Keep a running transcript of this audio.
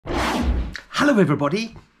Hello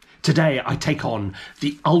everybody! Today I take on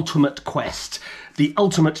the ultimate quest, the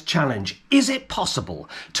ultimate challenge. Is it possible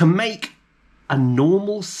to make a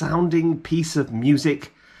normal sounding piece of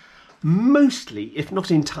music mostly, if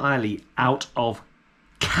not entirely, out of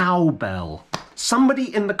cowbell?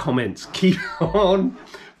 Somebody in the comments keep on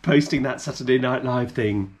posting that Saturday Night Live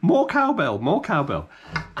thing. More cowbell, more cowbell.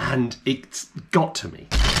 And it's got to me.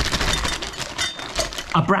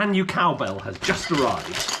 A brand new cowbell has just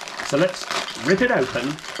arrived. So let's rip it open.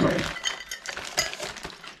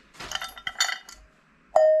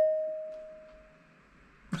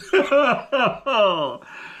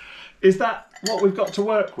 Is that what we've got to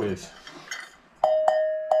work with?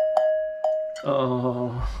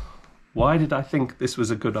 Oh, why did I think this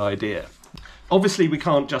was a good idea? Obviously we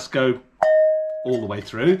can't just go all the way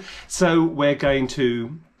through, so we're going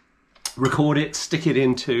to record it, stick it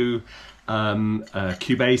into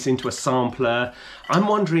Cubase, into a sampler. I'm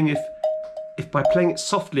wondering if by playing it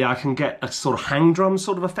softly I can get a sort of hang drum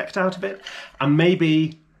sort of effect out of it, and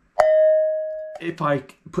maybe if I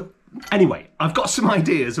put... Anyway, I've got some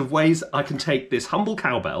ideas of ways I can take this humble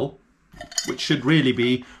cowbell, which should really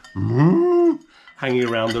be hanging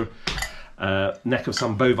around the neck of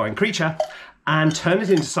some bovine creature, and turn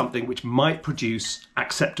it into something which might produce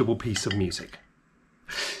acceptable piece of music.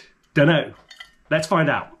 Dunno. Let's find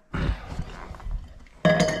out.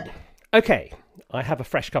 Okay, I have a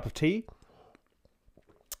fresh cup of tea.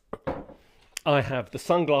 I have the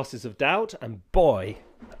sunglasses of doubt, and boy,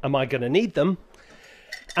 am I going to need them.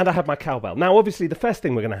 And I have my cowbell. Now, obviously, the first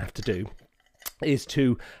thing we're going to have to do is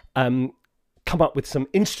to come up with some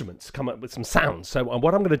instruments, come up with some sounds. So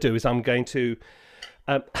what I'm going to do is I'm going to...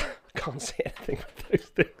 I can't see anything with those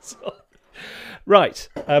things on. Right,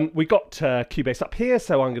 we got Cubase up here,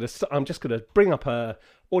 so I'm just going to bring up a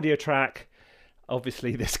audio track.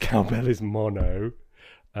 Obviously, this cowbell is mono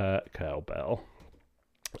cowbell,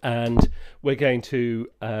 and we're going to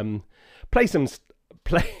play some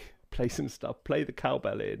stuff, play the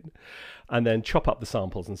cowbell in, and then chop up the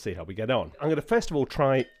samples and see how we get on. I'm going to first of all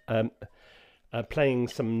try playing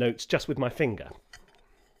some notes just with my finger.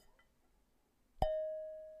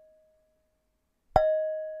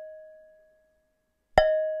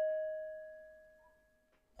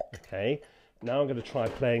 Okay, now I'm going to try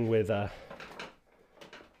playing with a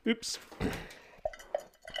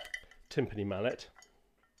timpani mallet.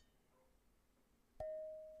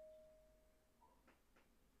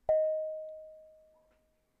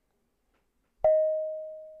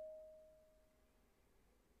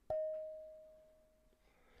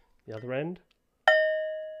 The other end.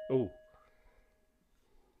 Oh,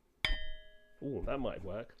 that might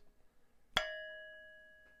work.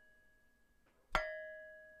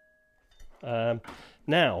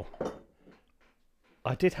 Now,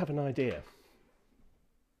 I did have an idea.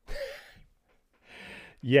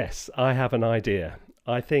 Yes, I have an idea.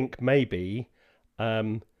 I think maybe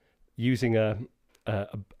using a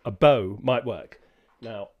bow might work.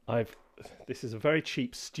 Now, this is a very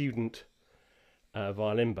cheap student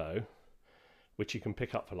violin bow, which you can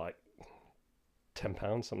pick up for like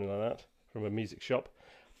 £10, something like that, from a music shop.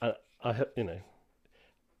 I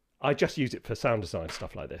just use it for sound design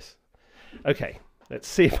stuff like this. Okay, let's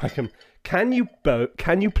see if I can. Can you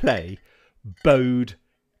play bowed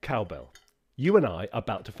cowbell? You and I are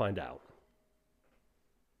about to find out.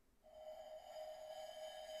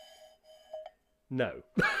 No.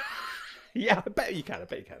 Yeah, I bet you can. I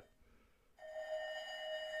bet you can.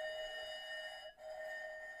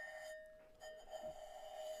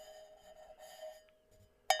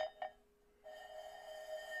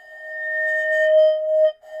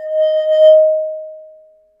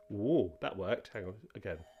 Whoa, that worked. Hang on,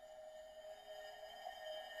 again.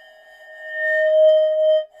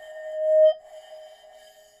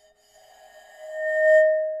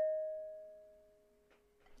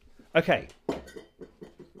 Okay,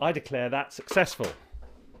 I declare that successful.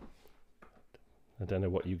 I don't know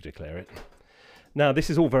what you declare it. Now, this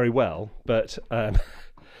is all very well, but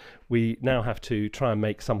we now have to try and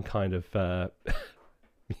make some kind of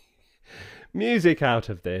music out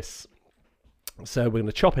of this. So we're going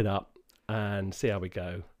to chop it up and see how we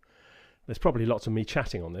go. There's probably lots of me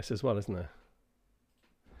chatting on this as well, isn't there?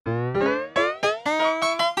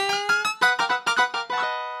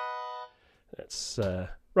 That's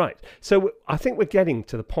right. So I think we're getting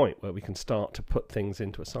to the point where we can start to put things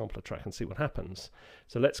into a sampler track and see what happens.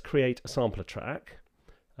 So let's create a sampler track.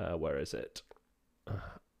 Where is it?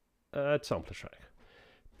 Sampler track.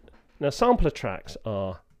 Now, sampler tracks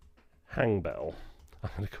are hangbell. I'm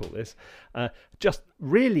going to call this, just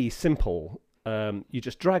really simple. You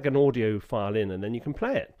just drag an audio file in and then you can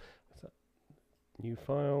play it. New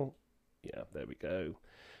file, Yeah, there we go.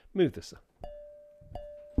 Move this.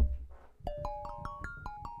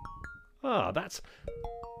 Ah,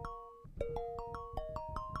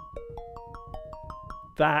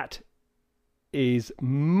 that is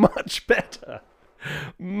much better.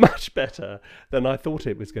 Much better than I thought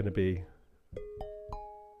it was going to be.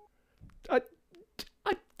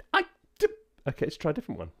 Okay, let's try a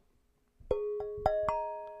different one.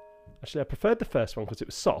 Actually, I preferred the first one because it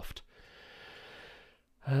was soft.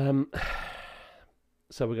 So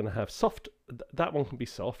we're going to have soft. That one can be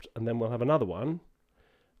soft, and then we'll have another one,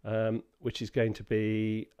 which is going to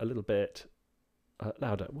be a little bit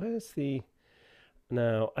louder. Where's the...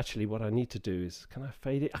 Now, actually, what I need to do is, can I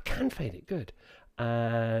fade it? I can fade it, good.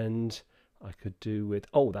 And I could do with...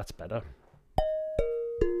 Oh, that's better.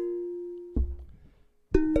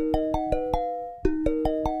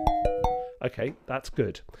 Okay, that's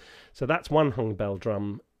good. So that's one hung bell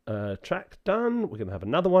drum track done. We're going to have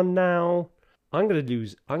another one now. I'm going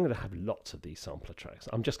to have lots of these sampler tracks.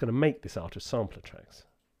 I'm just going to make this out of sampler tracks.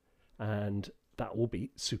 And that will be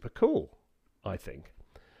super cool, I think.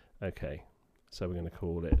 Okay, so we're going to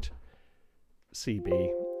call it CB.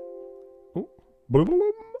 Ooh.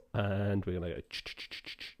 And we're going to go...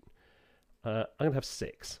 I'm going to have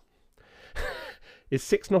 6. Is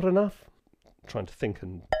 6 not enough? I'm trying to think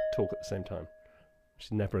and talk at the same time, which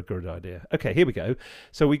is never a good idea. Okay, here we go.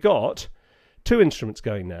 So we got 2 instruments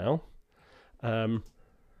going now,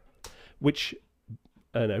 which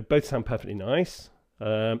both sound perfectly nice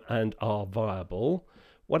and are viable.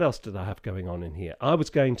 What else did I have going on in here? I was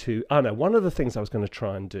going to... Oh no, one of the things I was going to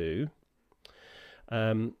try and do,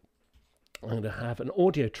 I'm going to have an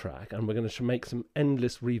audio track, and we're going to make some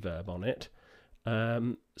endless reverb on it,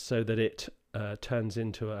 so that it turns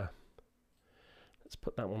into a... Let's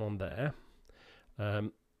put that one on there.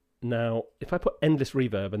 Now, if I put endless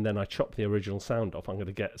reverb and then I chop the original sound off, I'm going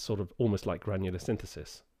to get sort of almost like granular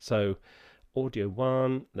synthesis. So, audio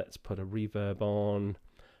 1, let's put a reverb on,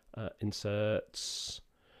 inserts,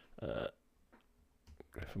 go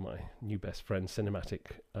for my new best friend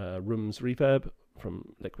Cinematic Rooms reverb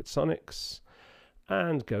from LiquidSonics,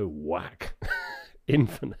 and go whack.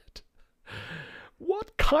 Infinite.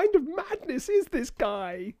 What kind of madness is this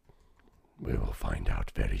guy? We will find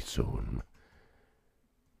out very soon.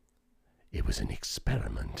 It was an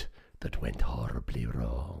experiment that went horribly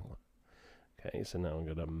wrong. Okay, so now I'm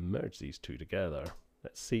going to merge these two together.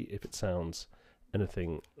 Let's see if it sounds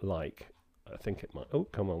anything like... I think it might... Oh,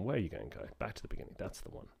 come on, where are you going, Guy? Back to the beginning. That's the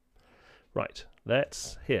one. Right,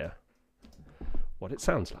 let's hear what it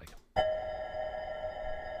sounds like.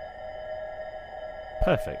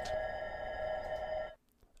 Perfect.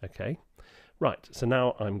 Okay. Right, so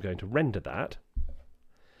now I'm going to render that,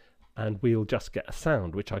 and we'll just get a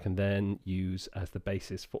sound which I can then use as the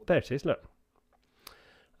basis for... There it is, look.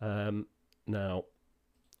 Now,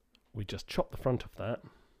 we just chop the front of that,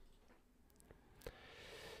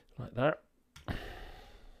 like that.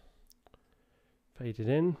 Fade it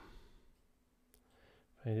in,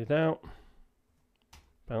 fade it out,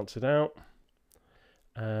 bounce it out,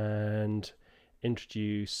 and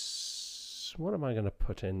introduce... What am I going to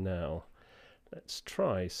put in now? Let's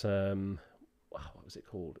try some... What was it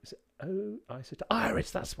called? Is it iZotope?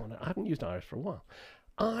 Iris, that's one. I haven't used Iris for a while.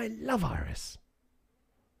 I love Iris.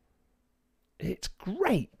 It's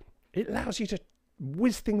great. It allows you to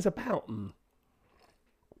whiz things about and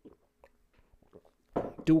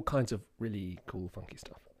do all kinds of really cool, funky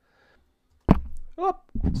stuff. Oh,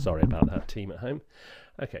 sorry about that, team at home.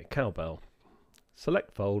 Okay, Cowbell.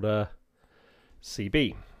 Select folder,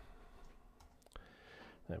 CB.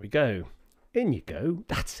 There we go. In you go.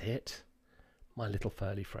 That's it. My little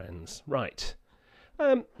furry friends. Right.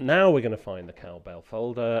 Now we're going to find the Cowbell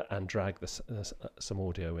folder and drag some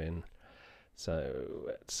audio in. So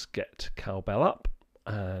let's get Cowbell up.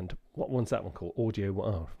 And what one's that one called? Audio.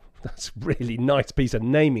 Oh, that's a really nice piece of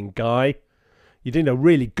naming, Guy. You did a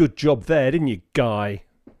really good job there, didn't you, Guy?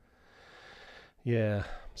 Yeah.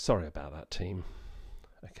 Sorry about that, team.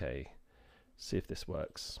 Okay. See if this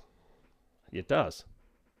works. It does.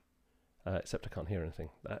 Except I can't hear anything.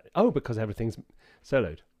 Oh, because everything's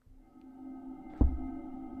soloed.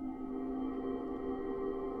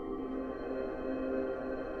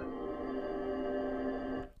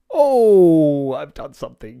 Oh, I've done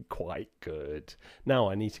something quite good. Now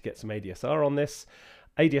I need to get some ADSR on this.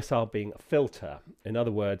 ADSR being a filter. In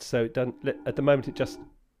other words, so it doesn't, at the moment it just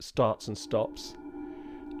starts and stops.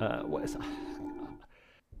 What is that?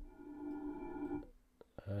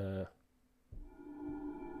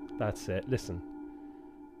 That's it. Listen.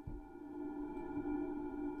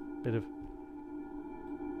 Bit of...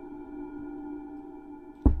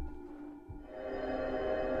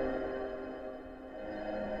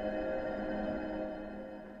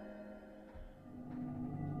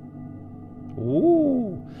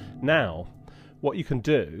 Now, what you can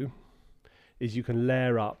do is you can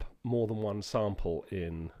layer up more than one sample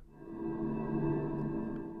in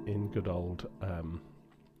good old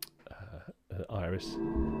Iris.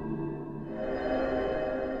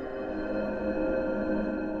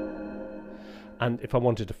 And if I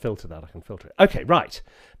wanted to filter that, I can filter it. Okay, right.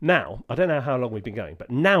 Now, I don't know how long we've been going, but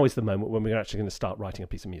now is the moment when we're actually going to start writing a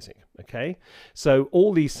piece of music. Okay? So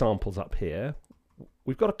all these samples up here,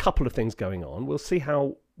 we've got a couple of things going on. We'll see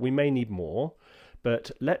how we may need more, but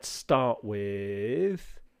let's start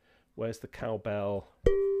with, where's the cowbell?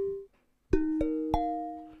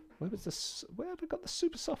 Where have I got the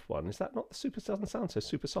super soft one? Is that not the super, doesn't sound so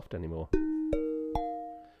super soft anymore?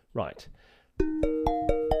 Right.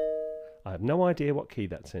 I have no idea what key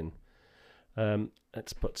that's in.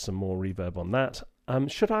 Let's put some more reverb on that.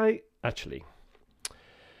 Should I actually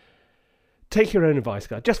take your own advice,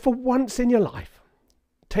 guys? Just for once in your life,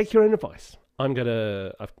 take your own advice.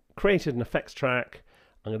 I've created an effects track.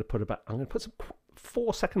 I'm going to put some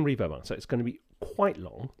 4-second reverb on, so it's going to be quite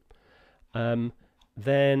long.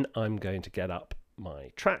 Then I'm going to get up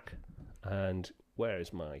my track, and where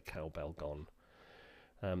is my cowbell gone?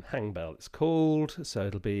 Hangbell it's called, so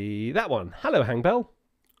it'll be that one. Hello, Hangbell.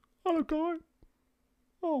 Hello, Guy.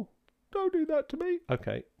 Oh, don't do that to me.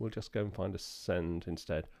 Okay, we'll just go and find a send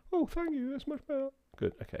instead. Oh, thank you, that's much better.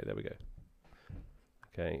 Good, okay, there we go.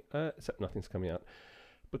 Okay, except nothing's coming out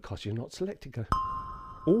because you're not selected. Go.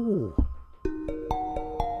 Ooh.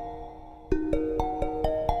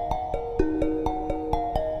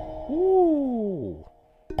 Ooh.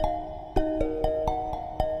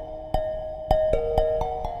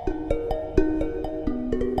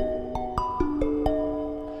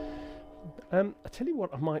 I tell you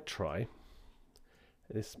what I might try.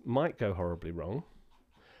 This might go horribly wrong,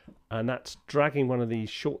 and that's dragging one of these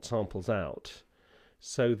short samples out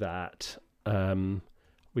so that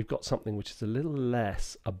we've got something which is a little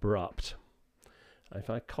less abrupt. If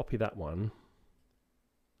I copy that one,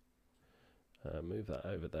 move that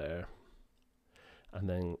over there, and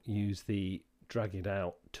then use the drag it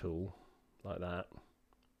out tool like that,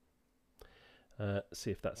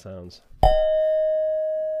 see if that sounds...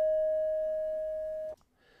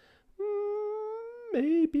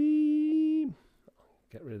 Maybe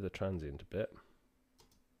get rid of the transient a bit.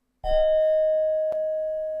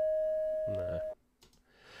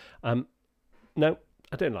 No,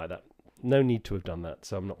 I don't like that. No need to have done that,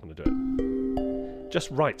 so I'm not going to do it. Just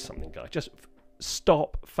write something, guys. Just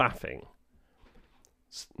stop faffing.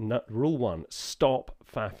 No, rule 1, stop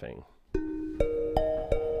faffing.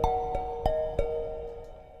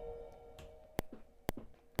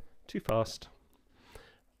 Too fast.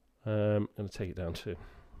 I'm going to take it down to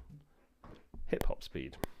hip hop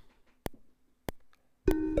speed.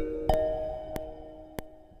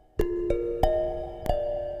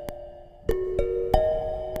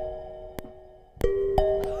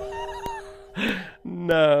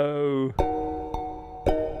 No.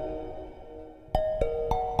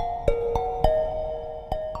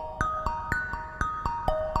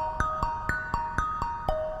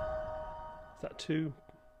 Is that too?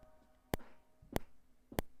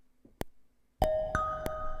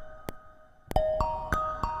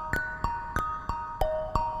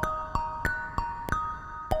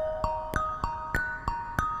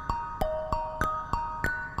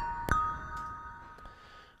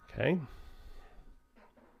 Okay.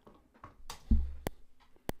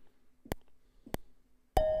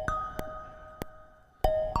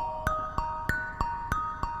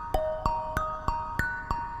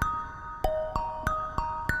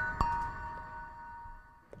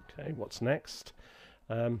 Okay, what's next?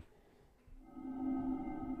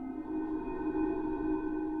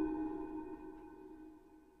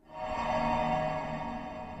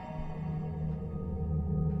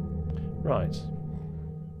 Right.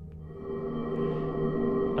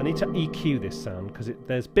 I need to EQ this sound because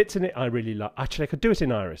there's bits in it I really like. Actually, I could do it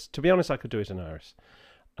in Iris. To be honest, I could do it in Iris.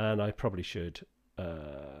 And I probably should.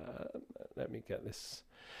 Let me get this.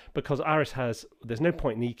 Because Iris has... There's no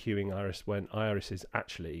point in EQing Iris when Iris is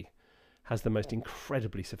actually... has the most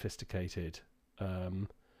incredibly sophisticated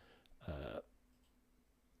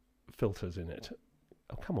filters in it.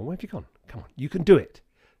 Oh, come on. Where have you gone? Come on. You can do it.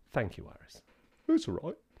 Thank you, Iris. It's all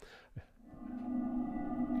right.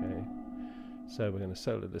 Okay. So we're going to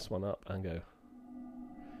solo this one up and go.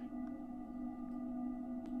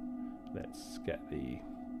 Let's get the...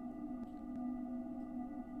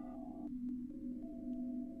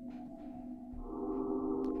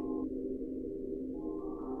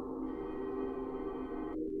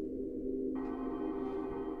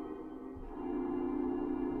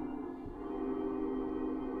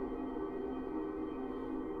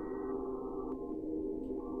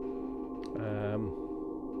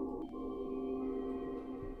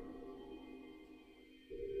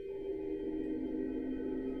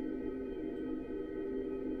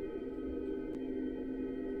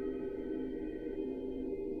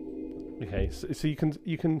 Okay, so you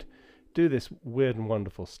can do this weird and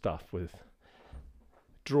wonderful stuff with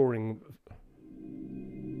drawing.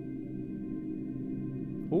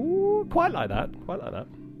 Ooh, quite like that. Quite like that.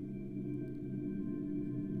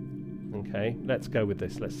 Okay, let's go with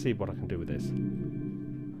this. Let's see what I can do with this.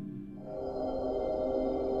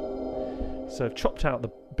 So I've chopped out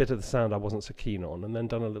the bit of the sound I wasn't so keen on, and then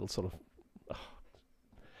done a little sort of...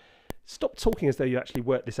 Stop talking as though you actually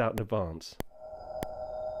worked this out in advance.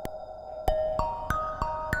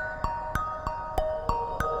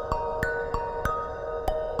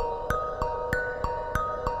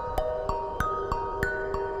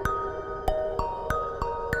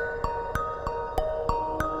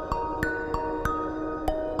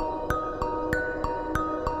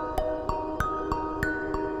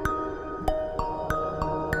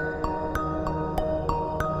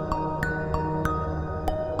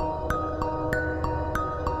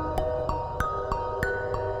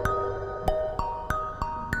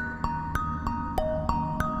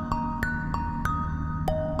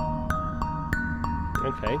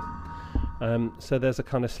 Okay, so there's a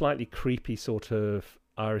kind of slightly creepy sort of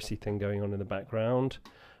irisy thing going on in the background.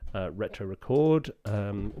 Retro record,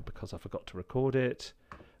 because I forgot to record it.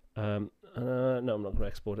 No, I'm not going to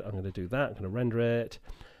export it. I'm going to do that. I'm going to render it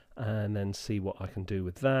and then see what I can do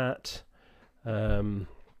with that. Let's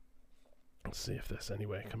see if there's any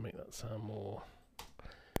way I can make that sound more.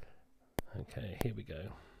 Okay, here we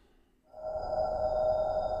go.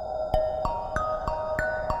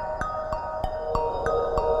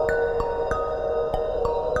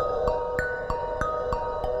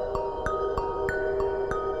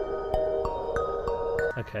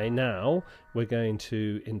 Okay, now we're going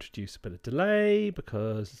to introduce a bit of delay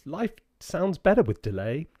because life sounds better with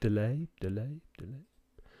delay. Delay.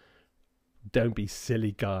 Don't be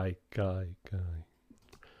silly, Guy.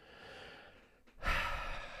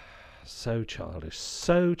 So childish,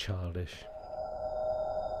 so childish.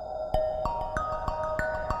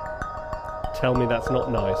 Tell me that's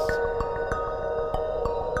not nice.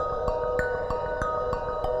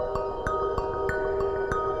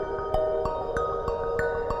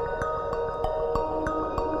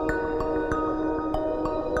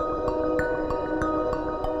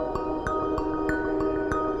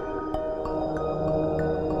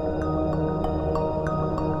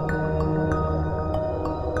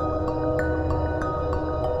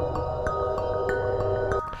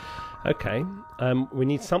 Okay, we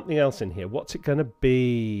need something else in here. What's it going to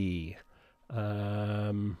be?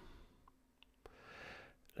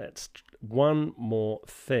 Let's one more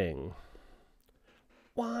thing.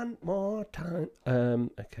 One more time.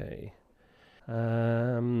 Okay. What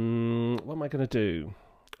am I going to do?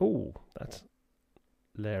 Oh, that's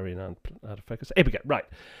layering out of focus. Here we go. Right.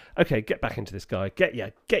 Okay, get back into this guy. Get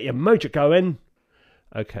your mojo going.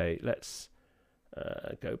 Okay, let's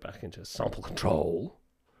go back into sample control.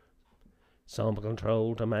 Sample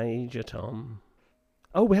control to Major Tom.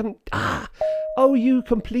 Oh, we haven't... Ah! Oh, you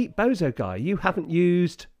complete bozo guy. You haven't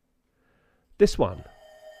used this one.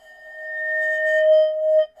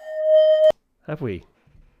 Have we?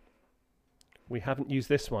 We haven't used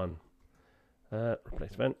this one.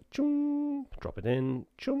 Replace event. Chung. Drop it in.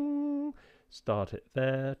 Chung. Start it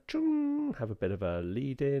there. Chung. Have a bit of a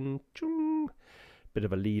lead in. Chung. Bit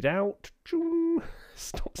of a lead out. Chung.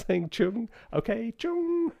 Stop saying chung. Okay,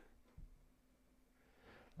 chung.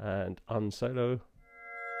 And unsolo.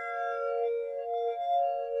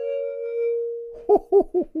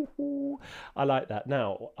 I like that.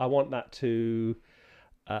 Now, I want that to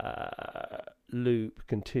loop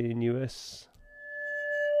continuous.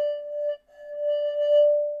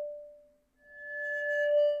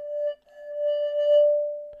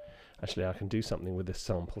 Actually, I can do something with this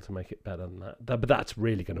sample to make it better than that. But that's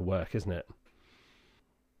really going to work, isn't it?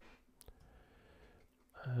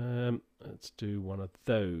 Let's do one of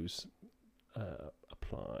those.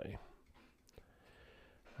 Apply.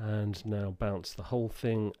 And now bounce the whole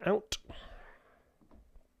thing out.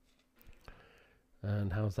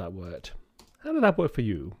 And how's that worked? How did that work for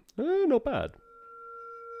you? Not bad.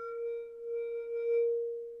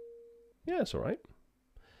 Yeah, it's all right.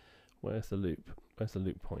 Where's the loop? Where's the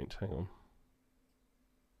loop point? Hang on.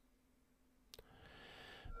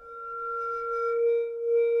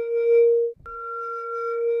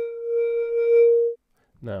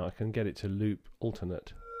 Now I can get it to loop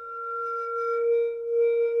alternate.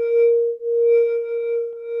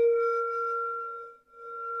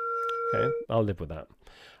 Okay, I'll live with that.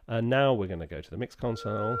 And now we're going to go to the mix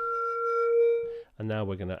console. And now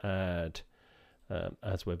we're going to add,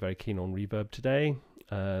 as we're very keen on reverb today,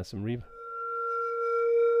 some reverb.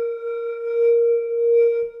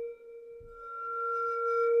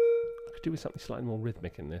 could do with something slightly more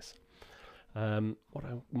rhythmic in this. What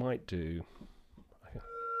I might do...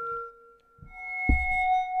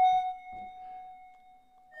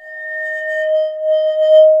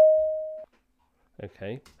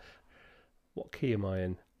 Okay, what key am I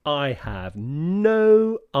in? I have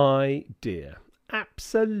no idea.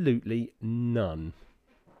 Absolutely none.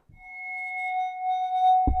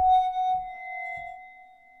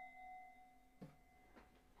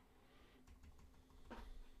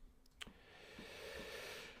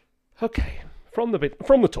 Okay, from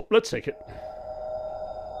the top, let's take it.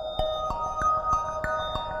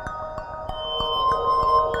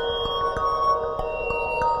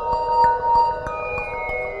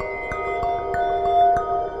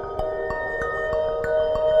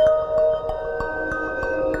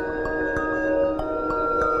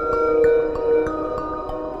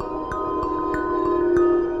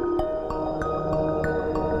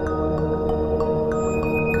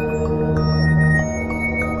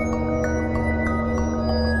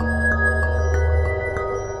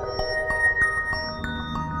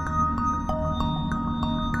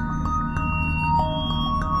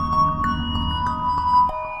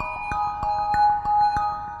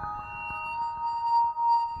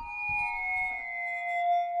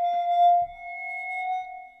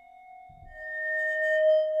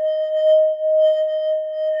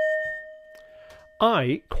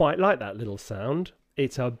 I quite like that little sound.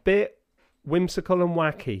 It's a bit whimsical and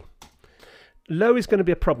wacky. Low is going to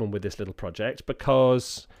be a problem with this little project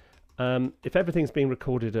because if everything's being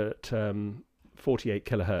recorded at 48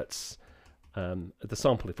 kilohertz, the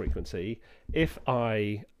sample frequency, if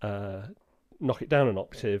I knock it down an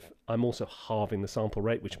octave, I'm also halving the sample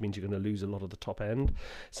rate, which means you're going to lose a lot of the top end.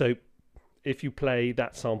 So if you play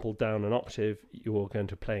that sample down an octave, you're going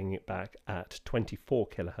to playing it back at 24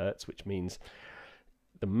 kilohertz, which means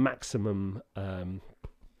the maximum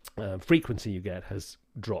frequency you get has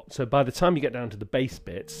dropped. So by the time you get down to the bass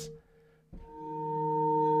bits,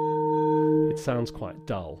 it sounds quite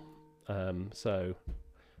dull. So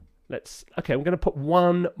okay, I'm going to put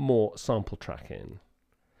one more sample track in.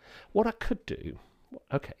 What I could do,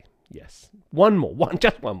 okay, yes,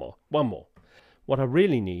 just one more. What I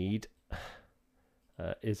really need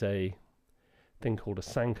is a thing called a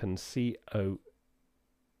Sanken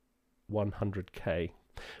CO100K,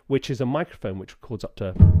 which is a microphone which records up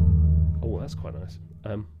to, oh, that's quite nice,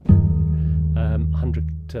 100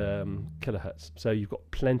 kilohertz. So you've got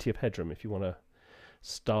plenty of headroom if you want to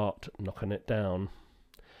start knocking it down.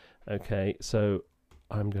 Okay, so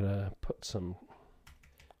I'm going to put some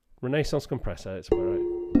Renaissance compressor. It's where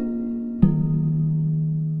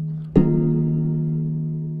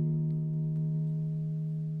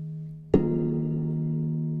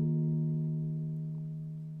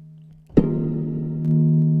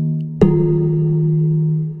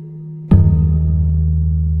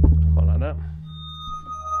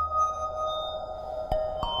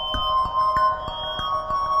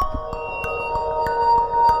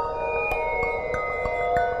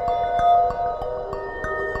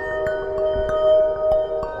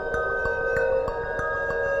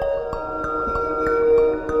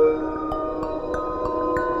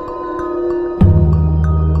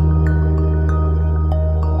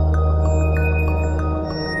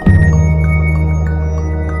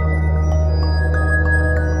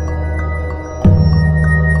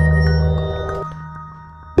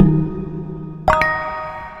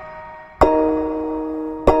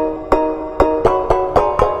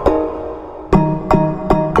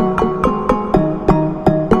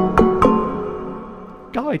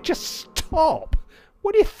Guy, just stop!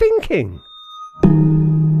 What are you thinking?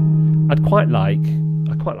 I quite like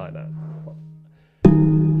that.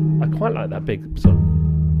 I quite like that big sort of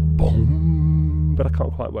boom, but I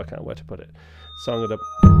can't quite work out where to put it. So I'm gonna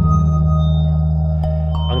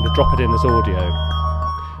drop it in as audio.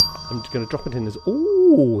 I'm just gonna drop it in as,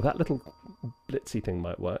 ooh, that little blitzy thing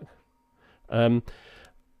might work. I'm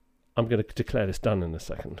gonna declare this done in a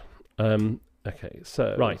second. Okay,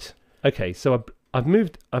 so right. Okay, so I've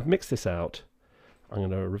mixed this out. I'm going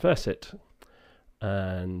to reverse it,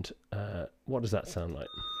 and what does that sound like?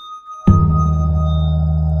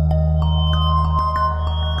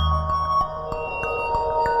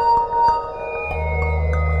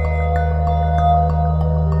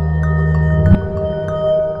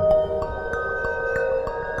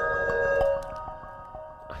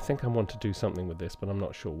 I think I want to do something with this, but I'm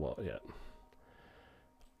not sure what yet.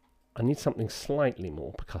 I need something slightly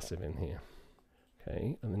more percussive in here.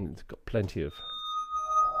 Okay, and then it's got plenty of...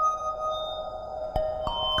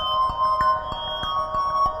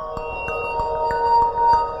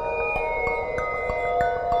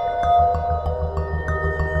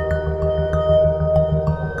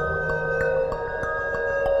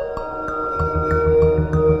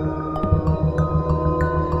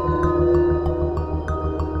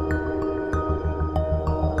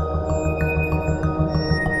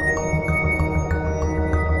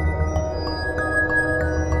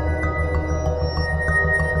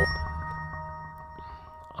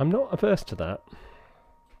 I'm not averse to that.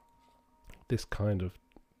 This kind of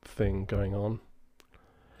thing going on.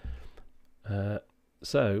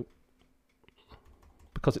 So,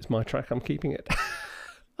 because it's my track, I'm keeping it.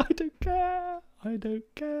 I don't care. I don't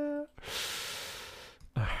care.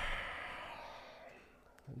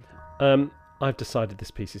 I've decided this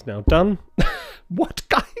piece is now done. What,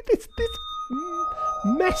 Guy? This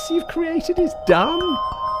mess you've created is done?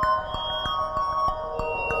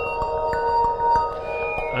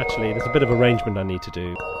 Actually, there's a bit of arrangement I need to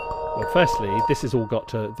do. Well, firstly, this has all got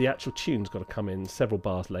to... The actual tune's got to come in several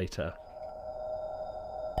bars later.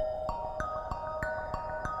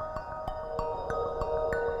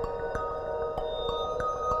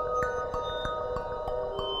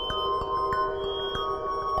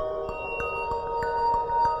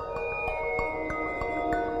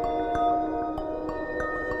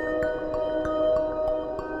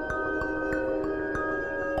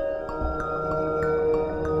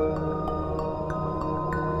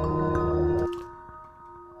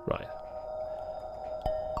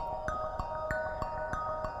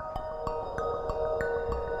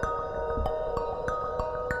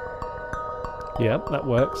 Yeah, that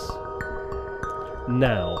works.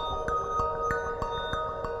 Now.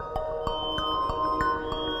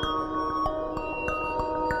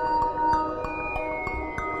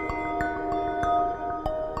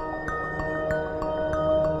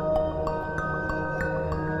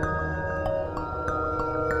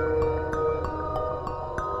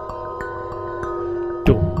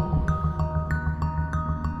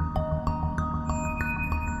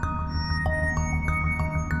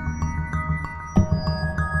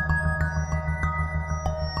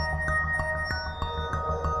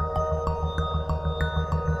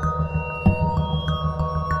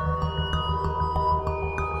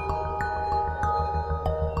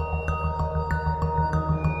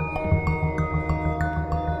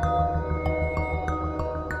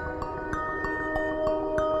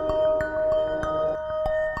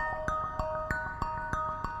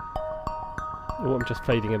 Oh, I'm just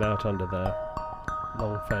fading it out under there.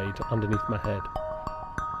 Long fade underneath my head.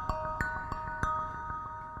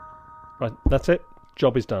 Right, that's it.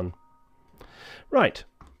 Job is done. Right,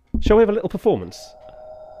 shall we have a little performance?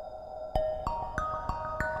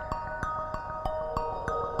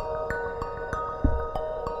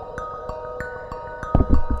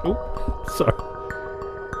 Oh, sorry.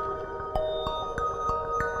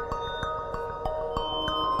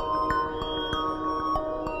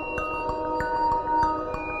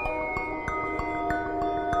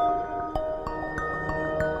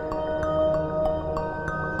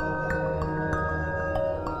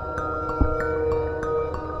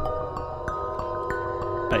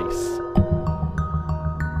 Bass.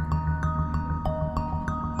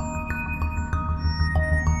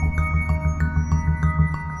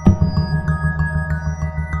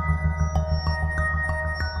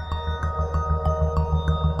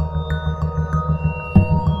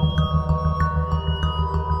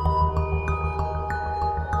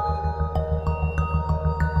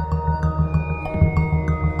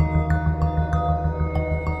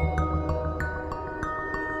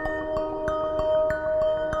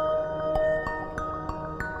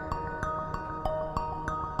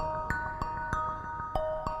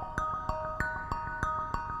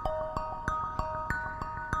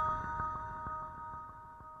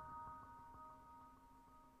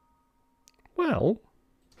 Well,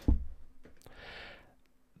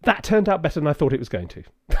 that turned out better than I thought it was going to.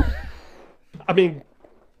 I mean,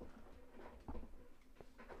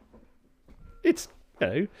 it's, you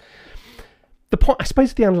know, the point, I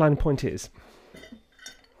suppose the underlying point is,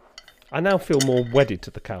 I now feel more wedded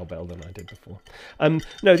to the cowbell than I did before.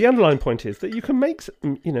 No, the underlying point is that you can make,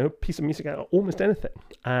 you know, a piece of music out of almost anything.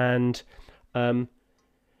 And, you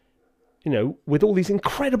know, with all these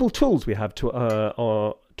incredible tools we have to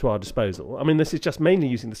our disposal. I mean, this is just mainly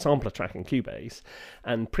using the sampler track in Cubase,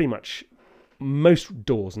 and pretty much most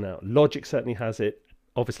DAWs now. Logic certainly has it.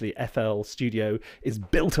 Obviously, FL Studio is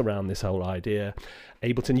built around this whole idea.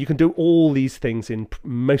 Ableton, you can do all these things in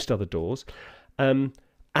most other DAWs,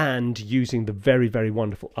 and using the very, very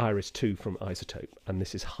wonderful Iris 2 from iZotope. And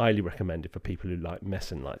this is highly recommended for people who like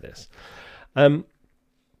messing like this.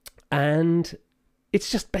 And it's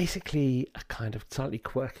just basically a kind of slightly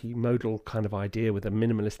quirky modal kind of idea with a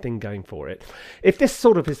minimalist thing going for it. If this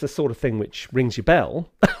sort of is the sort of thing which rings your bell,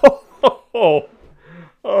 oh,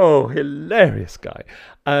 hilarious, Guy,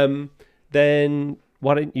 then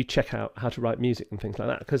why don't you check out how to write music and things like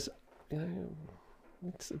that? Because, you know,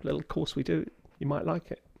 it's a little course we do. You might like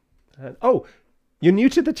it. Oh, you're new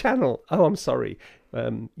to the channel. Oh, I'm sorry.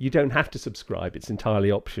 You don't have to subscribe. It's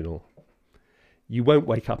entirely optional. you won't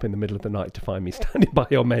wake up in the middle of the night to find me standing by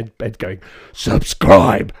your bed going,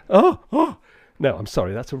 subscribe. Oh. No, I'm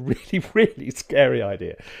sorry. That's a really, really scary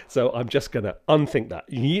idea. So I'm just going to unthink that.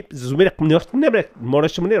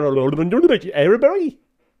 Everybody.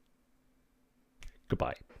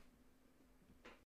 Goodbye.